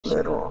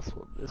little.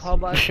 How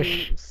about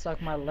you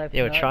suck my left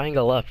Yo, nut?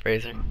 triangle up,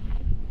 Razor.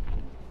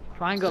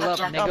 Triangle up,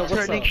 nigga,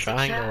 what's up?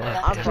 Triangle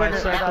up. I'm dude. turning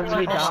it Circle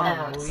me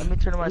down. down, Let me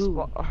turn my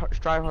Ooh.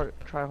 try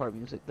hard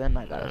music. Then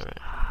I got it.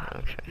 Alright,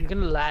 okay. You're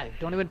gonna lag.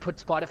 Don't even put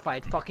Spotify.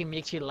 It fucking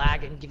makes you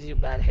lag and gives you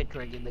bad hit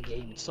rate in the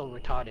game. It's so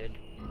retarded.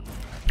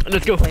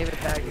 Let's go. Play with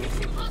that.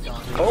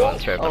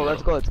 Oh,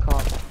 let's go. It's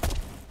caught.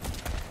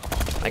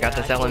 I got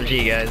this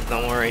LMG, guys.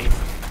 Don't worry.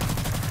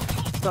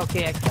 It's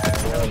okay, X.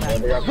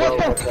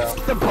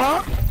 What the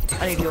pump?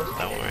 I need heals.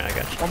 Don't worry, I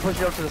got you. One push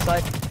it up to the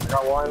side. I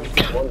got one.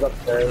 One's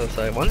upstairs. It's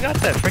like, one's got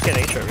that freaking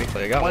HR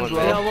replay. I got One's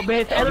one. low. Man. Yo,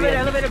 wait,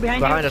 elevator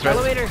behind Behind you. us, right?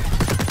 Elevator.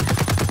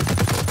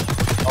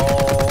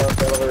 Oh,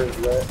 the elevator is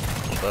lit.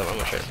 What's up? I'm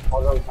gonna shoot.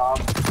 One's on top.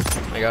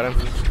 I got him.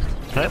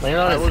 Can I land on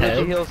Alright, his we'll get you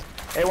head? heals.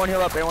 A1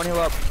 heal up. A1 heal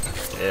up.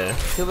 Yeah.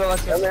 Heal the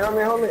Alexis.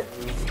 Help me.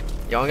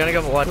 Yo, I'm gonna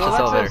go watch this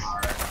Alexis. elevator.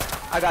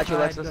 I got you,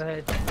 Alright, Alexis. go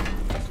ahead.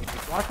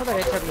 Watch for the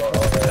headshot.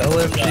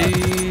 LMG.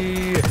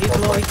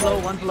 He's low,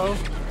 one's low.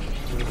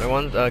 There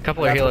one, a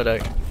couple are healer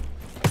deck. Yeah.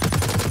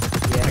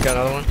 I got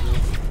another one.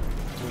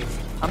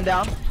 I'm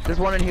down. There's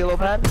one in helo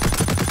pad.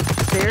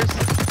 Stairs.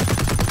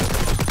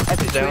 I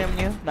He's down.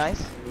 see you.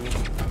 Nice.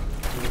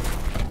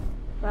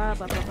 Ba,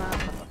 ba, ba, ba,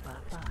 ba, ba,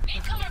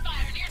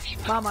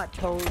 ba. Mama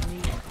told me.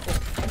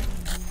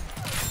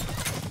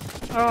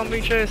 Oh, I'm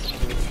being chased.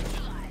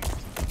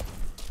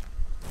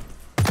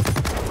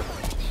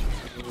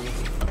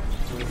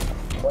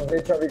 One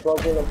big chubby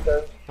broken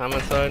upstairs. I'm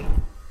inside.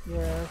 Yeah,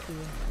 I see you.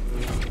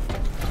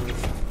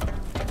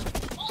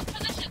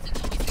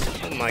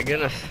 Oh my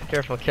goodness.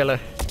 Careful, killer.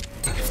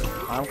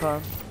 I'm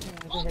coming.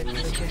 Yeah, go ahead,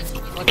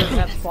 what does it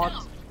have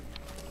spots?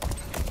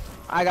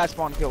 I got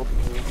spawn killed.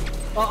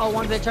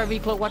 One's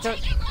HRV cloak, watch out.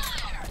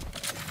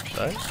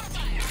 Sorry?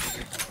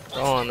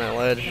 Oh, on that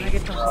ledge. Can I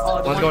get some?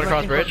 One's going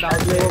across bridge.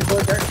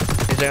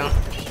 He's down.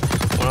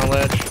 One on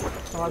ledge.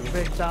 Cross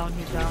bridge down,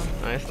 he's down.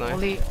 Nice, nice.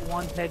 Only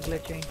one's head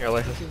glitching. Here,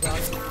 Alexis. He's out.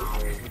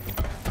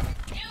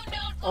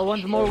 Oh,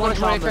 one's more One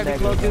shot on the HRV neck.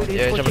 cloak, dude. He's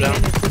Yeah, pushing jumping in,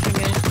 down. he's pushing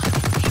in.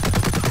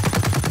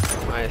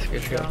 Nice,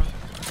 good shot. Down.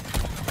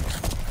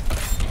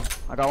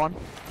 I got one.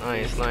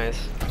 Nice,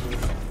 nice.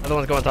 Other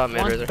one's going top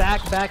mid, One's Razor.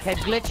 back, head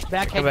glitch,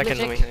 head Come back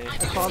into me.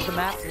 glitching. Across the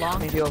map,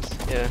 long. Need heals.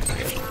 Yeah, I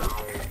got you.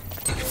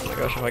 Oh my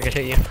gosh, if I could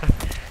hit you.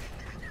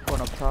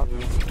 One up top.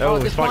 Oh,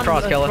 this spawn one,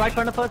 cross, killer. right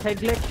front of us, head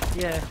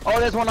glitch. Yeah. Oh,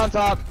 there's one on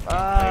top.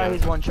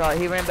 He's one shot.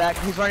 He ran back.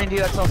 He's running to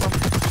you. That's awesome.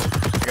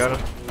 Got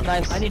him.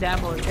 Nice. I need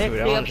ammo. Hey, Dude,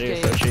 stay LMG upstairs.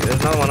 is so cheap. There's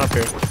another one up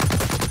here.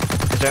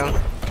 He's down.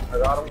 I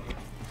got him.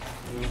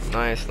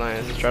 Nice,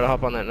 nice. Try to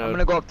hop on that I'm node.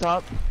 gonna go up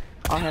top.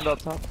 I'll handle up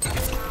top.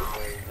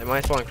 They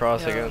might spawn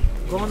cross Yeah. again.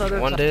 Go on the other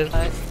One side. did.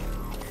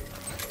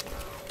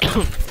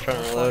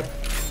 Trying to reload.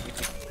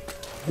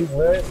 He's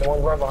lit. The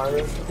one's right behind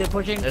me. They're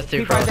pushing. There's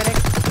two Free fire cross.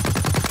 direct.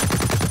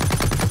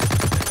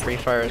 Free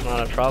fire is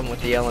not a problem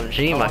with the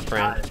LMG, my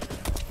friend.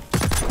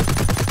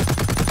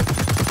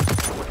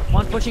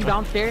 One's pushing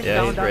downstairs. Yeah,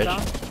 down, he's down, rich.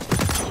 down.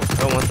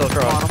 Oh, one's still On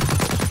cross. him.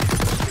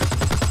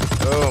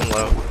 Oh, I'm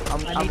low.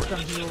 I need some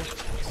heals.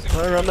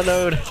 I run the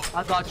node.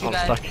 I got you I'm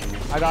guys.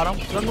 stuck. I got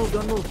him. Don't move,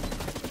 don't move.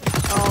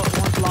 Oh,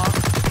 one's long.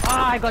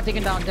 Ah, I got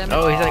taken down, damn it.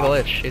 Oh, he's in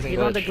glitch. He's in He's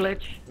on the glitch.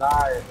 glitch.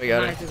 Nice. We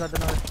got Nice, it. we got the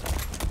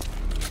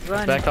node.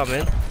 Run. Back top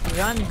mid.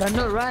 Run,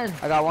 Gunner, run.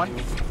 I got one.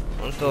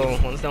 One's still in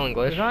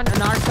glitch. Run,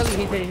 and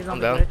Arcely, he's on I'm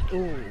the down. glitch.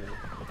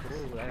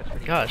 Ooh, that's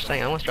pretty Gosh,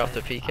 dang, I almost dropped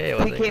a PK.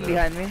 I He came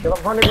behind me. Get up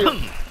in front of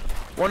you.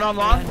 One on I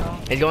long. know.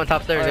 He's going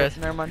top stairs, Alright,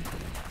 guys. never mind.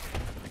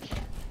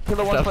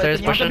 Killer one's Upstairs,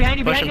 fighting pushing. Behind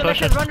you, Push him, behind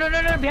push you, him.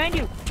 Run, behind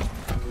you. you.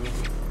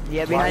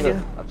 Yeah, behind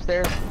you.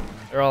 Upstairs.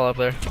 They're all up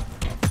there.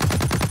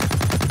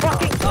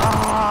 Fucking.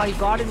 Ah, he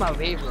got in my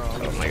way, bro.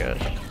 Oh my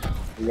gosh.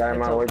 You got in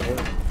my way, too.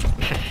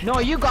 No,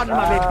 you got in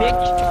my way, bitch.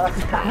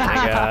 Oh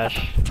my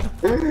gosh.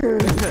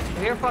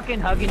 We're fucking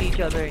hugging each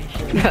other and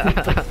shit.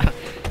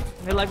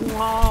 We're like,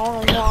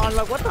 wow, wow,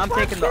 like, what the I'm fuck?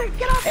 taking the.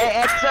 Get off.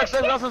 Hey, X,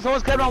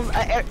 someone's coming on.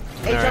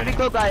 HRV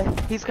club guy.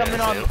 He's coming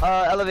Yeah, I on see him.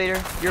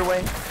 elevator. Your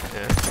way.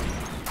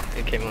 Yeah.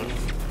 It came on.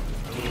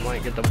 I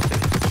might get double team.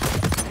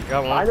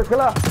 Got Behind one. the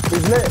killer.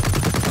 He's lit.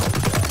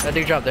 That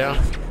dude dropped down.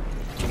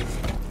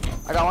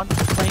 I got one.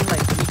 Playing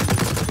like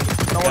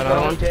No Got one another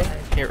got one.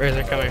 DJ. Here,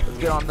 Razor, come here. Let's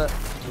get on the.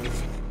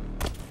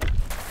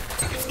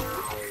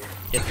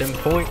 Get them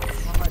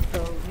points. Mama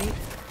told me,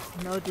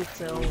 no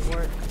detail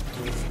work.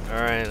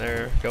 Alright,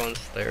 they're going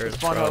stairs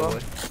Spawn hello.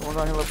 probably. Someone's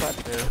on helo pad.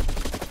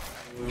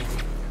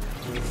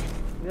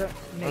 Yeah.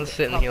 Yeah. One's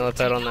sitting heal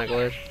pad on that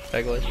glitch.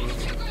 That glitch.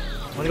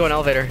 One's going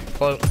elevator.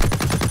 Float.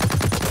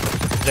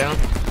 Down.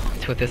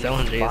 With this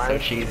LMG is so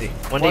cheesy.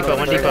 One depot,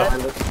 one depot.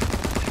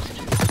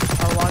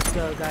 I'll watch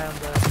the guy on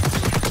the.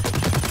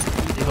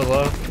 Depot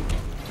low.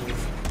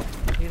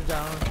 He's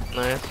down.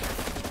 Nice.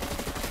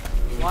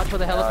 Watch for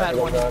the helipad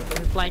one.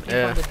 He's flanking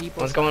Yeah. from the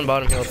depot. One's going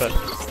bottom heal pad.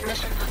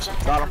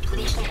 Got him.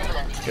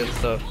 Good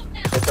stuff.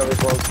 It's over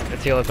close.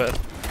 It's heal pad.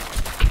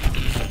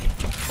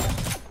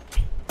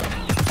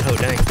 Oh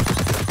dang.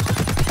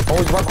 Oh,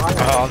 he's right behind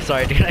me. Oh, I'm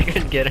sorry, dude. I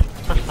couldn't get him.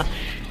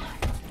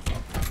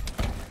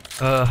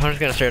 I'm just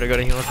gonna straight to go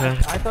to heal pad.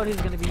 I thought he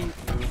was gonna be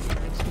next to me.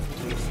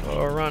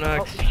 Oh, run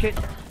Oh X. shit.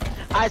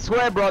 I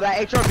swear, bro,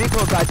 that HRV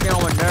close guy's getting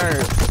on my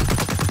nerves.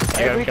 I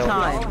gotta Every kill him.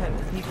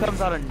 time he comes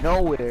out of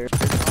nowhere.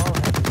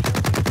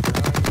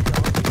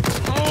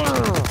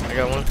 I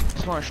got one.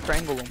 Just want to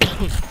strangle him.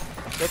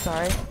 It's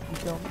alright. You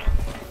kill him.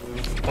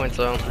 Point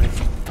zone.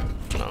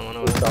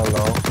 No. It's down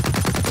low.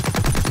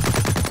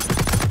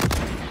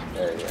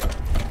 There you go.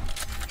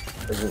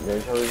 Is it the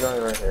HRV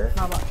gun right here?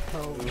 How about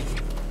Toby?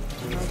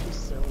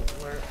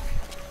 Silver.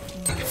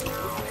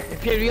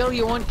 If you're real,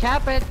 you won't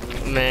cap it.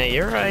 Man,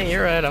 you're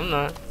right, I'm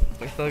not.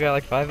 We still got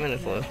like 5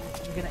 minutes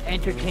left. You're gonna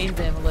entertain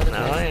them a little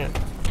No, bit. I ain't.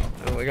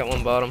 Oh, we got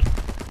one bottom.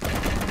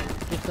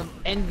 Get some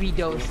envy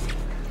dose.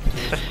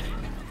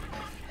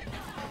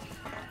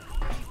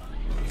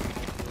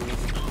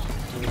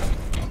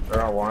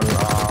 They're on one.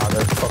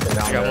 They're fucking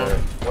down I got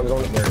there. One's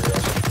going there.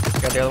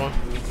 Yeah. Got the other one.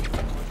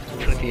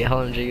 The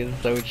LMG is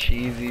so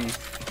cheesy.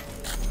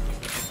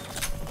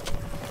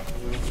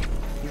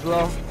 He's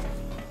low.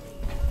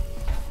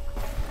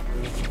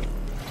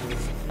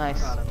 Nice.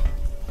 Got him.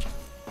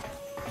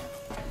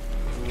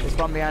 They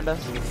spawn behind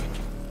us.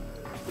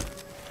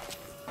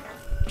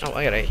 Oh,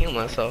 I gotta heal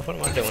myself. What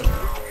am I doing?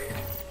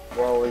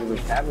 Well, we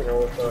tapping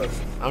or what's up?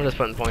 I'm just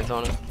putting points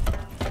on it.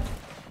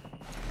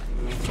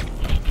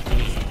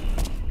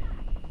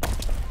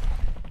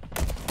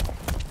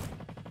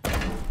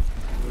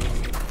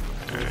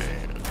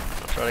 Alright.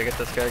 I'll try to get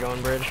this guy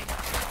going bridge.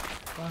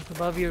 One's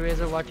above you,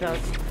 Razor. Watch out.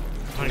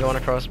 I'm going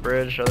across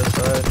bridge, other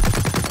side.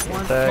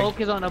 One Tag. smoke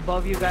is on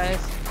above you guys.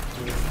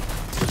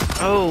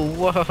 Oh,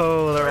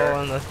 whoa, they're all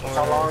on the corner.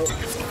 How long?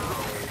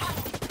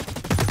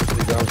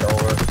 We jumped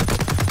over.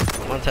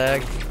 One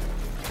tag.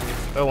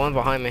 Oh, one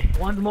behind me.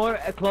 One more.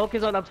 A cloak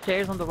is on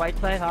upstairs on the right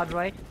side, hard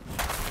right.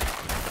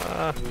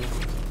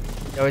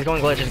 Yo, he's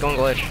going glitch,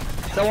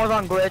 Someone's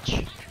on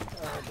glitch.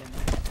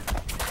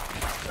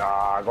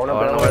 Going Oh,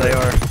 up I don't know where they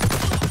are.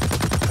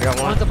 I got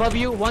one. One's above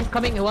you. One's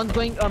coming. One's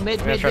going mid.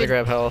 I'm gonna try to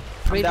grab health.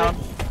 Wait, Down.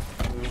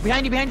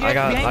 Behind you. I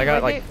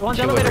got like One's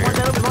 2 elevator. over One's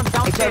here. elevator. One's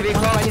downstairs. HRV One's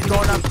close. right He's here.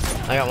 going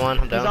up. I got one,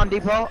 I'm He's on down.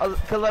 depot.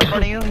 Killer in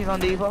front of you. He's on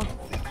depot.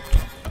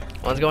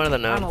 One's going to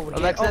the I'm node. over here.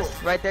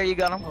 Alexis, right there. You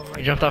got him.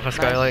 He jumped off a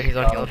skylight, he's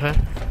on heal pad.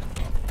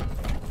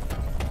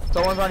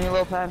 Someone's on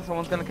helo pad.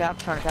 Someone's gonna cap.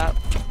 Trying to cap.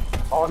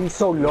 Oh, he's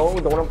so low.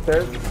 The one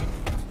upstairs.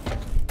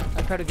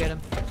 I'll try to get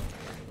him.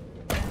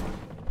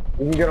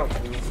 You can get him.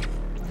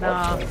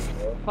 Nah. Okay.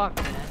 Fuck,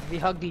 man. We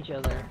hugged each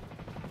other.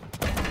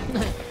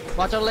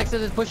 Watch out,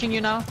 Alexis is pushing you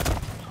now.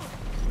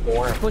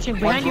 One. Pushing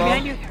One's behind you, low.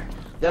 behind you.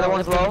 The other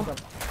one's low.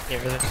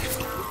 Yeah, really.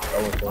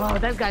 Oh,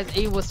 that guy's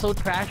aim was so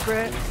trash for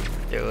it.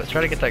 Dude, let's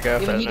try to get that guy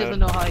off Even that he doesn't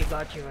node. know how he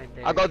got you right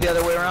there. I'll go the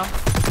other way around.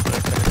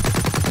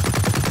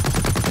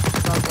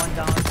 Got one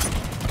down.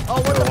 Oh,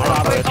 what the One fuck?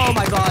 on Wait, bridge. oh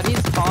my god,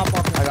 he's top of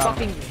I the got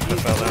fucking. I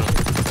fell down.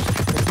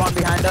 They spawn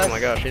behind us. Oh my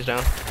gosh, he's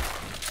down.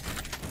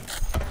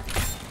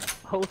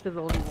 Host is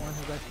the only one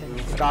who got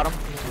 10. Got him.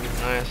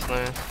 Nice,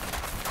 nice.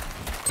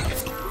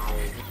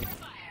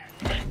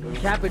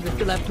 Tap it, we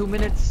still have 2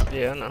 minutes.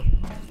 Yeah, no.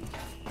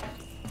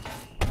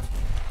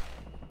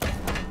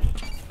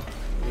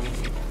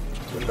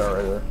 It's that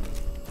right there.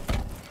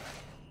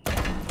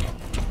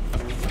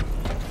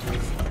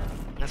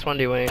 That's one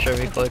D1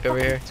 HRV cloak over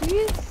here.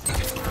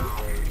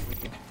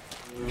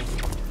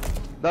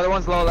 The other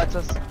one's low,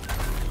 Alexis.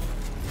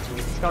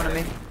 He's coming to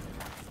me.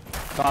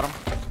 Got him.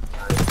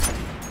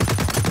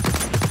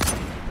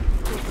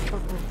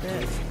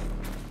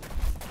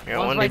 I got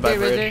One's one right D by there,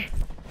 bridge.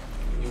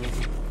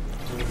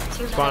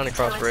 Razor. Spawning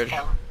across bridge.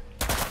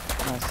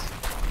 Nice.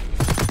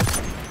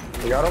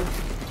 You got him?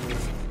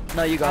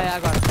 No, you got Yeah, I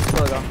him. got it.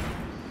 Still go.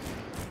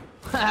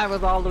 I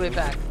was all the way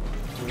back.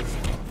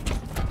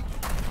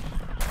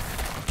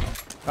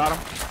 Got him.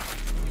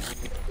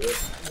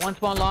 One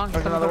spawn long.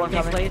 There's coming another from one the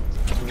coming. plate.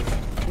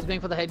 He's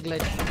going for the head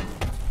glitch.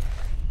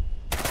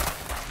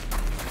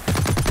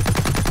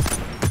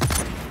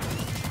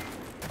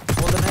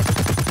 Hold the neck.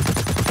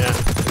 Yeah,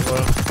 he's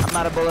low. I'm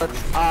out of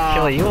bullets.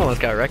 Kelly, you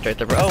almost got wrecked right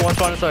there, bro. Oh, one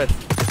spawn inside.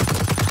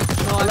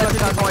 No, I Alexis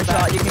got got one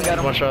shot. You can get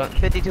him. One shot.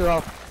 52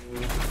 health. You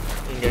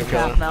can get a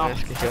Half kill. now.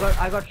 Nice, good kill.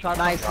 I got shot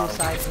Nice. from two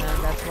sides,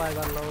 man. That's why I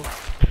got low.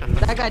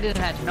 That guy didn't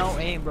have no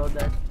aim, bro.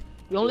 The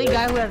only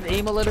guy who has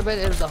aim a little bit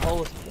is the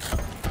host.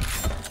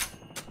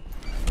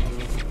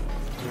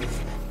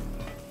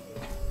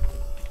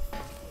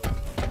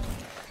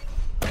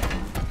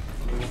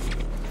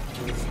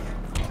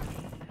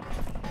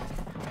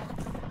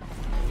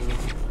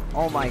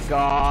 Oh my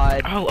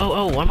god.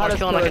 Oh, one How more does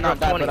kill and I Killer can not drop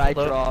that, 20. but I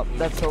Look. drop?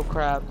 That's so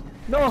crap.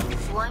 No.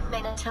 1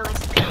 minute till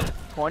it's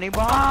 20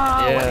 bomb?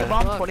 Yeah. 20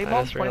 bomb? Fuck. 20 I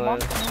bomb? just 20 bomb?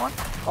 realized. 21?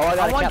 Oh, I got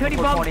I a want cap 20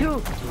 before bomb 20.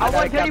 too. I I got a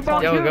want 20 cap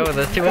bomb Yo, too. go,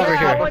 there's two Yeah, over I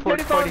here. want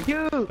 20 bomb 40.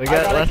 too. We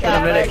got less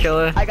than a minute,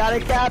 Killer. I got a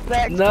cap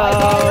X. No!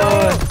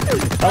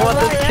 I want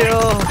this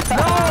kill!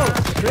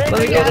 No. Let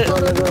me get it!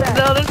 Razor.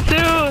 No, there's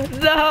two!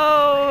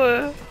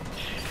 No!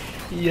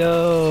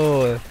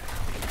 Yo!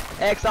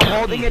 X, I'm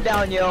holding it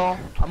down, yo.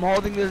 I'm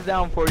holding this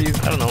down for you.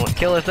 I don't know what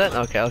kill is that?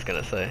 Okay, I was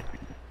gonna say.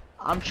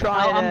 I'm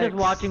trying. I'm just X.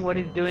 watching what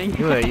he's doing.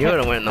 You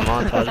would've went in the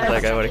montage if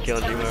that guy would've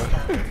killed you,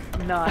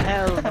 bro. No,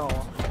 hell no.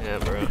 Yeah,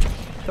 bro.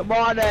 Come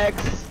on,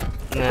 X.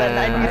 at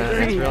It's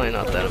 93. really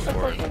not that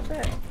important.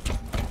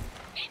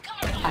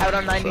 I have it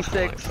on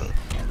 96.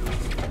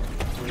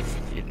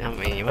 I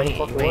mean, you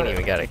ain't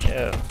even got a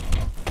kill.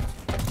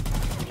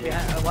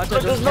 Yeah, watch Look,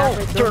 out, there's don't no cap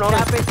it, turn don't on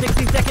cap it,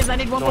 60 seconds, I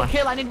need one more No.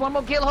 kill, I need one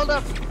more kill, hold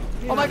up!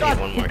 Oh my I need god,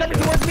 one he's more coming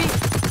kill. towards me!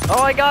 Oh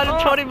my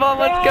god, 20 bomb,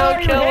 let's go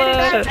you kill hated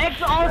that it!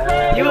 X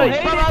also! You You would-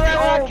 hated it!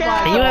 Oh my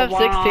And you have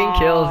 16 wow.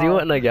 kills, you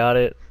wouldn't have got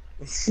it.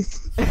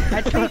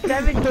 I think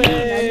 17,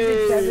 I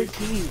needed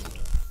 17.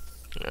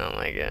 Oh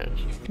my gosh.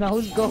 Now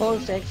who's go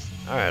host X?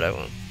 Alright, I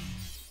won.